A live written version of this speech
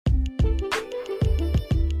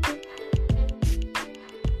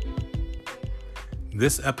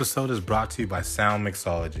This episode is brought to you by Sound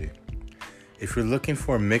Mixology. If you're looking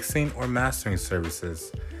for mixing or mastering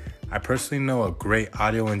services, I personally know a great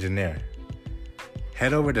audio engineer.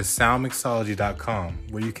 Head over to soundmixology.com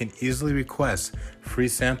where you can easily request free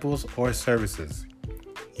samples or services.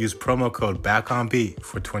 Use promo code BACKONBEAT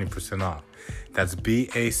for 20% off. That's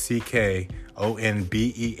BACKONBEAT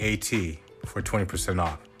for 20%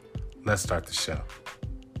 off. Let's start the show.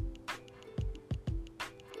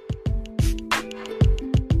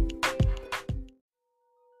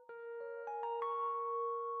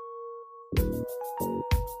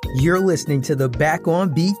 You're listening to the Back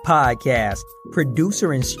on Beat podcast.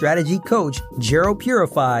 Producer and strategy coach Gerald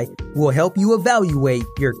Purify will help you evaluate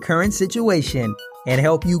your current situation and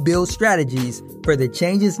help you build strategies for the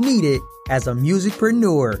changes needed as a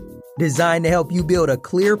musicpreneur. Designed to help you build a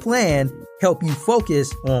clear plan, help you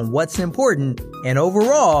focus on what's important, and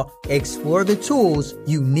overall explore the tools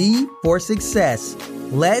you need for success.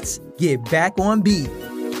 Let's get back on beat.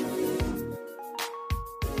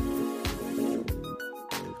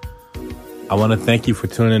 I want to thank you for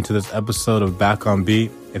tuning into this episode of Back on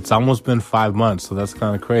Beat. It's almost been 5 months, so that's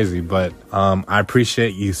kind of crazy, but I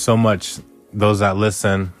appreciate you so much, those that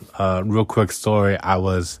listen. Real quick story, I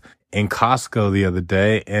was in Costco the other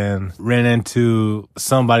day and ran into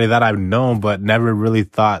somebody that I've known but never really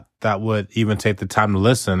thought that would even take the time to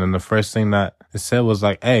listen. And the first thing that it said was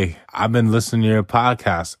like, "Hey, I've been listening to your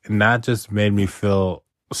podcast." And that just made me feel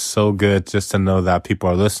so good just to know that people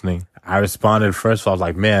are listening. I responded first of all, I was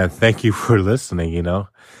like, "Man, thank you for listening,"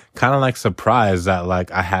 kind of like surprised that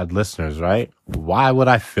like I had listeners, right? Why would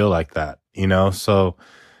I feel like that? So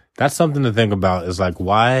that's something to think about, is like,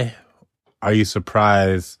 why are you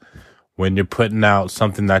surprised when you're putting out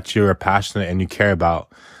something that you're passionate and you care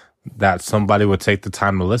about, that somebody would take the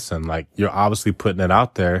time to listen? Like, you're obviously putting it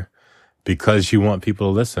out there because you want people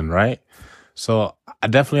to listen, right? So I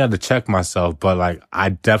definitely had to check myself, but like, I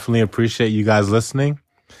definitely appreciate you guys listening.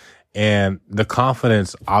 And the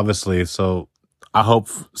confidence, obviously. So I hope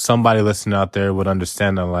somebody listening out there would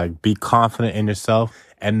understand that, like, be confident in yourself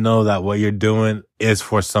and know that what you're doing is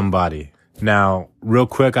for somebody. Now, real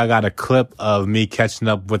quick, I got a clip of me catching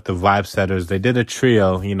up with the Vibe Setters. They did a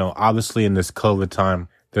trio, obviously in this COVID time,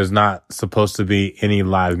 there's not supposed to be any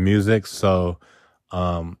live music. So,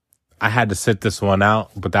 I had to sit this one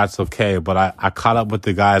out, but that's okay. But I caught up with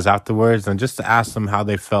the guys afterwards and just to ask them how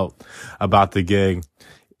they felt about the gig.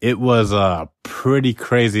 It was a pretty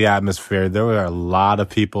crazy atmosphere. There were a lot of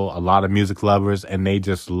people, a lot of music lovers, and they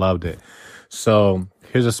just loved it. So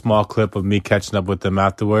here's a small clip of me catching up with them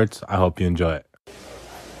afterwards. I hope you enjoy it.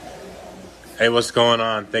 Hey, what's going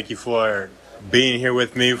on? Thank you for being here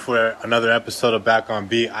with me for another episode of Back on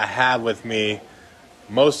Beat. I have with me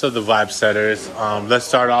most of the Vibe Setters. Let's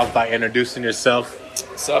start off by introducing yourself.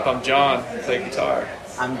 What's up? I'm John. I play guitar.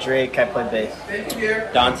 I'm Drake. I play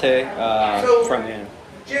bass. Dante, frontman.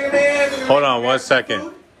 Hold on 1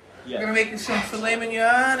 second. We're going to make you some filet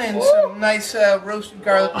mignon and some nice roasted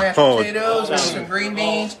garlic mashed potatoes and some green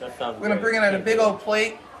beans. We're going to bring it on a big old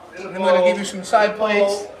plate. And then we're going to give you some side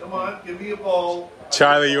plates. Come on, give me a bowl.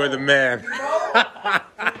 Charlie, you're the man. That's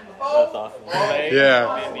awesome.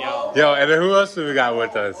 Yeah. Yo, and then who else do we got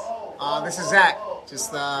with us? This is Zach,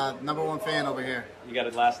 just number one fan over here. You got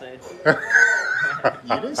his last name?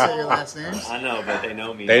 You didn't say your last name. I know, but they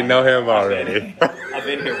know me. They know him already. I've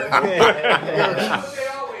been here before.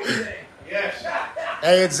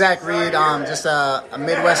 Hey, it's Zach Reed. Just a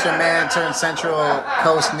Midwestern man turned Central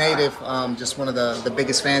Coast native. Just one of the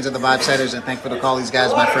biggest fans of the Vibe Setters, and thankful to call these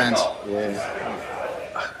guys my friends.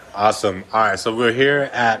 Yeah. Awesome. All right, so we're here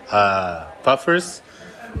at Puffers.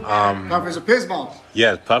 Puffers of Pismo.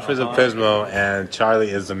 Yes, Puffers of Pismo, and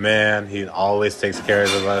Charlie is the man. He always takes care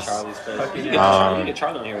of us. Charlie's face. You get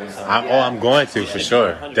Charlie on here one time. I'm going to, for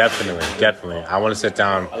sure. Definitely. I want to sit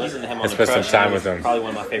down I listened to him on and The spend some Crush. time with him. Probably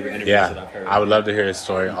one of my favorite interviews that I've heard. I would love to hear his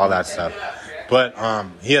story, all that stuff. But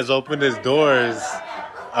he has opened his doors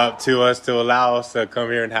up to us to allow us to come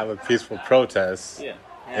here and have a peaceful protest,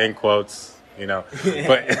 in quotes,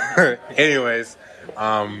 But anyways,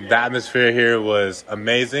 the atmosphere here was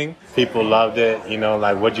amazing. People loved it.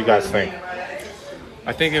 What'd you guys think?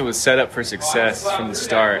 I think it was set up for success from the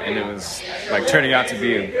start, and it was like turning out to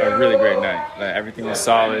be a really great night. Like, everything was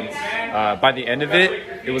solid. By the end of it,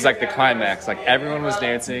 it was like the climax. Like, everyone was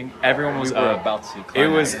dancing, everyone was up. About to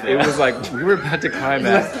climax. It was like we were about to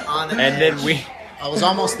climax, and then I was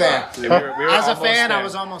almost there. we were As a almost fan, there. I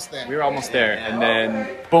was almost there. We were almost there, and then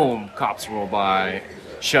boom, cops roll by,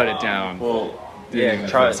 shut it down. Well, yeah,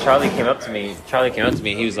 Charlie came up to me.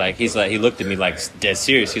 He was like, he looked at me like dead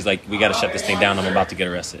serious. He's like, "We got to shut this thing down. I'm about to get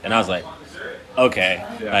arrested." And I was like, okay,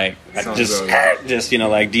 like I sounds just good. just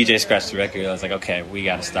like DJ scratched the record. I was like, okay, we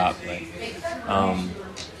gotta stop. Like,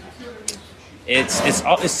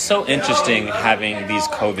 it's so interesting having these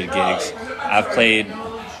COVID gigs. I've played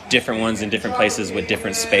different ones in different places with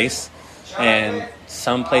different space, and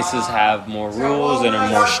some places have more rules and are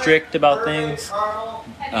more strict about things.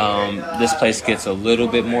 This place gets a little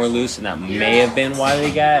bit more loose, and that may have been why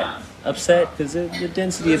they got upset, because the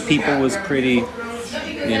density of people was pretty,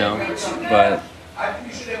 but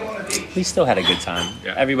we still had a good time.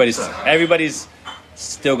 Yeah. Everybody's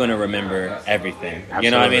still gonna remember everything. Absolutely,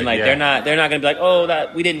 You know what I mean? Like yeah. they're not gonna be like, oh,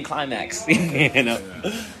 that we didn't climax. Like,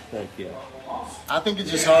 yeah. I think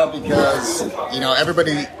it's just hard because,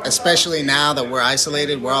 everybody, especially now that we're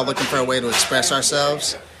isolated, we're all looking for a way to express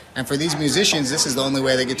ourselves. And for these musicians, this is the only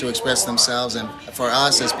way they get to express themselves. And for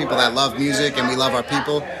us, as people that love music and we love our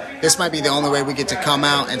people, this might be the only way we get to come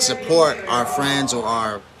out and support our friends or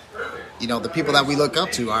our, the people that we look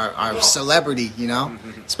up to, our celebrity,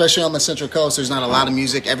 Especially on the Central Coast, there's not a lot of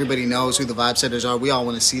music. Everybody knows who the Vibe Setters are. We all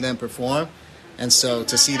want to see them perform. And so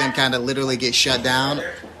to see them kind of literally get shut down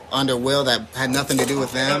under will that had nothing to do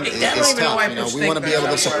with them, it's tough. We want to be able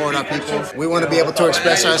to support our people. We want to be able to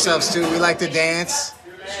express ourselves too. We like to dance.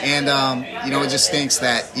 And, it just stinks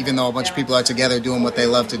that even though a bunch of people are together doing what they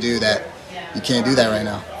love to do, that you can't do that right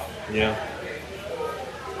now. Yeah.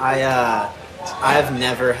 I've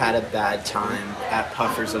never had a bad time at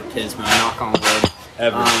Puffers of Pismo, knock on wood.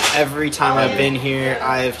 Every time I've been here,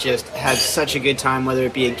 I've just had such a good time, whether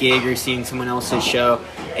it be a gig or seeing someone else's show.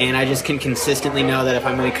 And I just can consistently know that if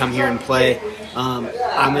I'm going to come here and play,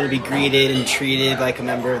 I'm going to be greeted and treated like a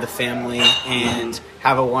member of the family and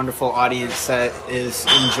have a wonderful audience that is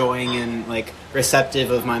enjoying and receptive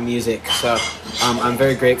of my music. So I'm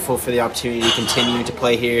very grateful for the opportunity to continue to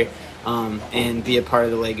play here and be a part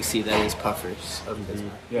of the legacy that is Puffers of Pismo.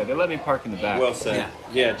 Yeah, they let me park in the back. Well said.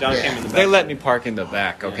 Yeah, John came in the back. They let me park in the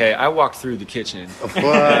back, okay? I walked through the kitchen.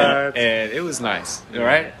 What? And it was nice, all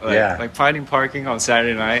right? Like finding parking on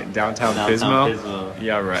Saturday night in downtown Pismo.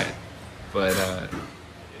 Yeah, right. But,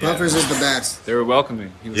 Puffers is the best. They were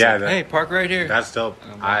welcoming. He was like, hey, park right here. That's dope.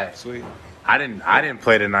 I'm like, sweet. I didn't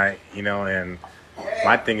play tonight, and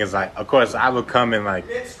my thing is of course I would come and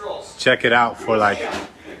check it out for a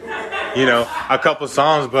couple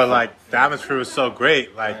songs, but the atmosphere was so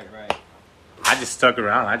great. Right. I just stuck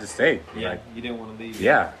around. I just stayed. Yeah, you didn't want to leave.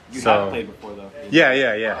 Yeah. You have played before though.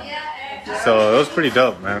 Yeah. So it was pretty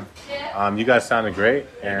dope, man. You guys sounded great,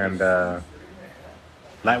 and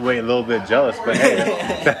lightweight, a little bit jealous, but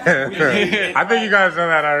hey, I think you guys know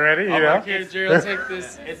that already. Here, Gerald, take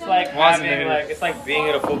this. It's like it's like being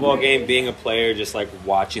at a football game, being a player, just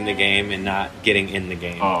watching the game and not getting in the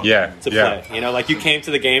game. Yeah. To play. You came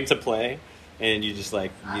to the game to play, and you just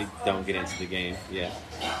you don't get into the game. Yeah.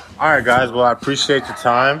 All right, guys. Well, I appreciate your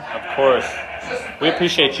time. Of course. We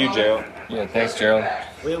appreciate you, Gerald. Yeah, thanks, Gerald.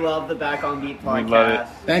 We love the Back on Beat podcast. We love it.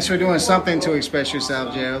 Thanks for doing something to express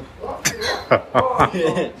yourself, Gerald. All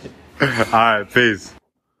right, peace.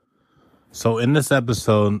 So in this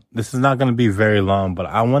episode, this is not going to be very long, but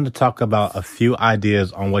I want to talk about a few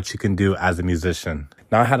ideas on what you can do as a musician.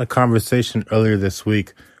 Now, I had a conversation earlier this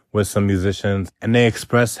week with some musicians, and they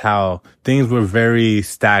expressed how things were very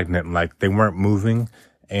stagnant, they weren't moving,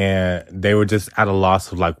 and they were just at a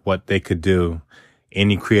loss of what they could do,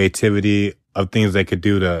 any creativity of things they could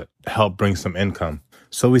do to help bring some income.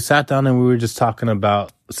 So we sat down and we were just talking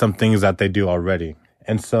about some things that they do already.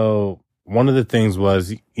 And so one of the things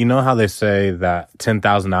was, how they say that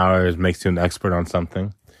 10,000 hours makes you an expert on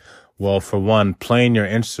something? Well, for one, playing your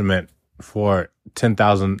instrument for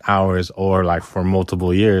 10,000 hours or for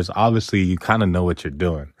multiple years, obviously you kind of know what you're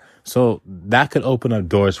doing. So that could open up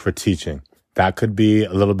doors for teaching. That could be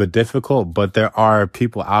a little bit difficult, but there are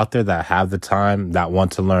people out there that have the time that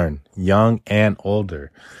want to learn, young and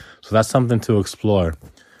older. So that's something to explore.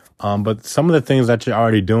 But some of the things that you're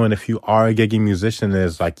already doing, if you are a gigging musician,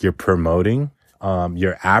 is you're promoting,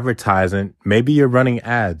 you're advertising, maybe you're running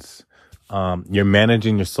ads, you're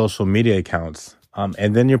managing your social media accounts.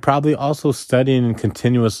 And then you're probably also studying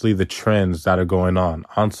continuously the trends that are going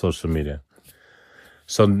on social media.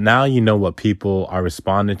 So now you know what people are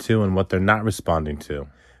responding to and what they're not responding to.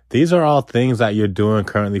 These are all things that you're doing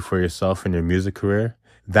currently for yourself in your music career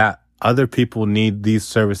that other people need these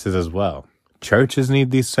services as well. Churches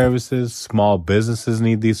need these services. Small businesses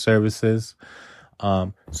need these services.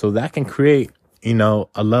 So that can create, a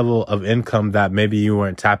level of income that maybe you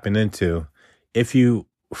weren't tapping into. If you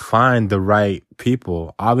find the right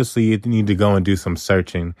people, obviously you need to go and do some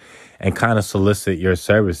searching and kind of solicit your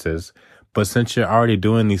services. But since you're already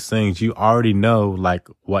doing these things, you already know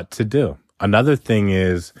what to do. Another thing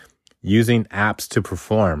is using apps to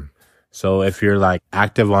perform. So if you're like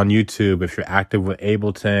active on YouTube, if you're active with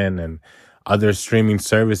Ableton and other streaming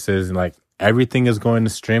services, and like everything is going to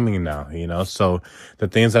streaming now, you know? So the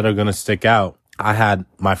things that are going to stick out, I had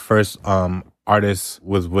my first artist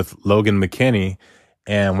was with Logan McKinney,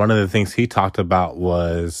 and one of the things he talked about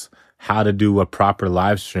was how to do a proper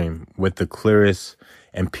live stream with the clearest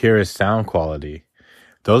and purest sound quality.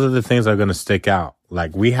 Those are the things that are going to stick out.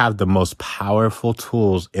 Like, we have the most powerful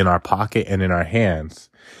tools in our pocket and in our hands.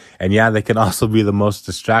 And yeah, they can also be the most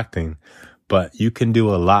distracting, but you can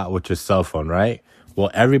do a lot with your cell phone, right?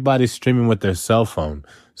 Well, everybody's streaming with their cell phone.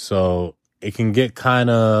 So it can get kind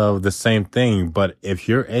of the same thing. But if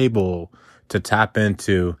you're able to tap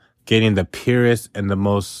into getting the purest and the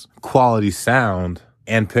most quality sound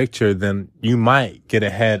and picture, then you might get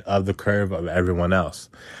ahead of the curve of everyone else.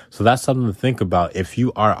 So that's something to think about. If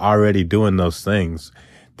you are already doing those things,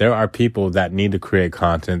 there are people that need to create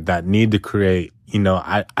content, that need to create, you know,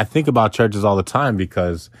 I think about churches all the time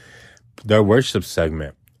because their worship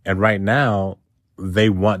segment. And right now they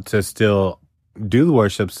want to still do the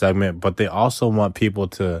worship segment, but they also want people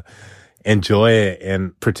to enjoy it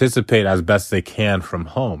and participate as best they can from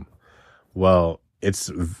home. Well,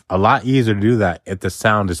 it's a lot easier to do that if the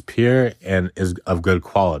sound is pure and is of good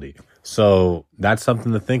quality. So that's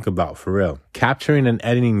something to think about for real. Capturing and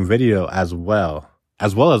editing video as well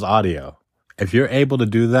as audio. If you're able to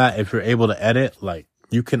do that, if you're able to edit, like,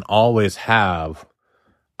 you can always have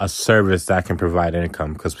a service that can provide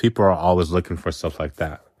income because people are always looking for stuff like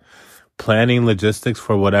that. Planning logistics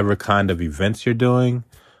for whatever kind of events you're doing,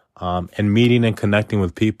 and meeting and connecting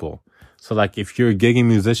with people. So like, if you're a gigging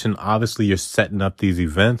musician, obviously you're setting up these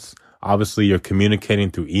events. Obviously you're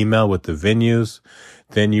communicating through email with the venues.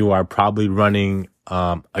 Then you are probably running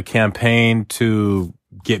a campaign to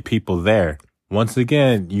get people there. Once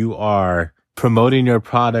again, you are promoting your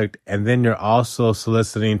product, and then you're also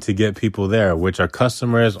soliciting to get people there, which are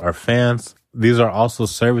customers or fans. These are also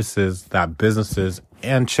services that businesses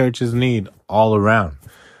and churches need all around.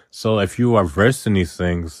 So if you are versed in these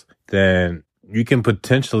things, then you can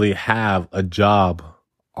potentially have a job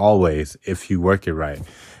always if you work it right.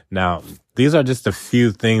 Now, these are just a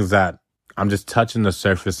few things that I'm just touching the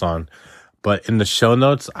surface on. But in the show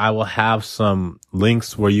notes, I will have some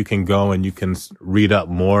links where you can go and you can read up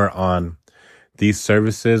more on these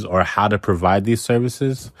services or how to provide these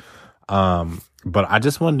services. But I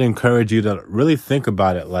just wanted to encourage you to really think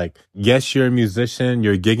about it. Like, yes, you're a musician,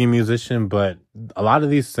 you're a gigging musician, but a lot of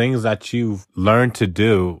these things that you've learned to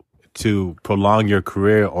do to prolong your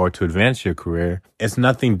career or to advance your career, it's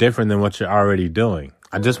nothing different than what you're already doing.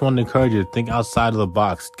 I just want to encourage you to think outside of the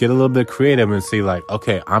box, get a little bit creative and see like,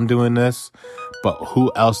 okay, I'm doing this, but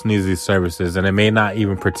who else needs these services? And it may not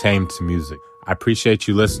even pertain to music. I appreciate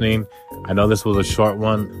you listening. I know this was a short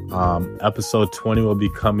one. Episode 20 will be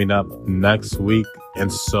coming up next week.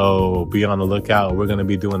 And so be on the lookout. We're going to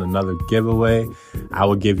be doing another giveaway. I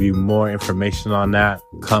will give you more information on that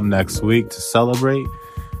come next week to celebrate.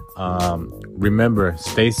 Remember,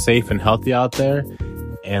 stay safe and healthy out there.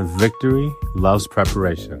 And victory loves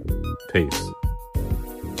preparation. Peace.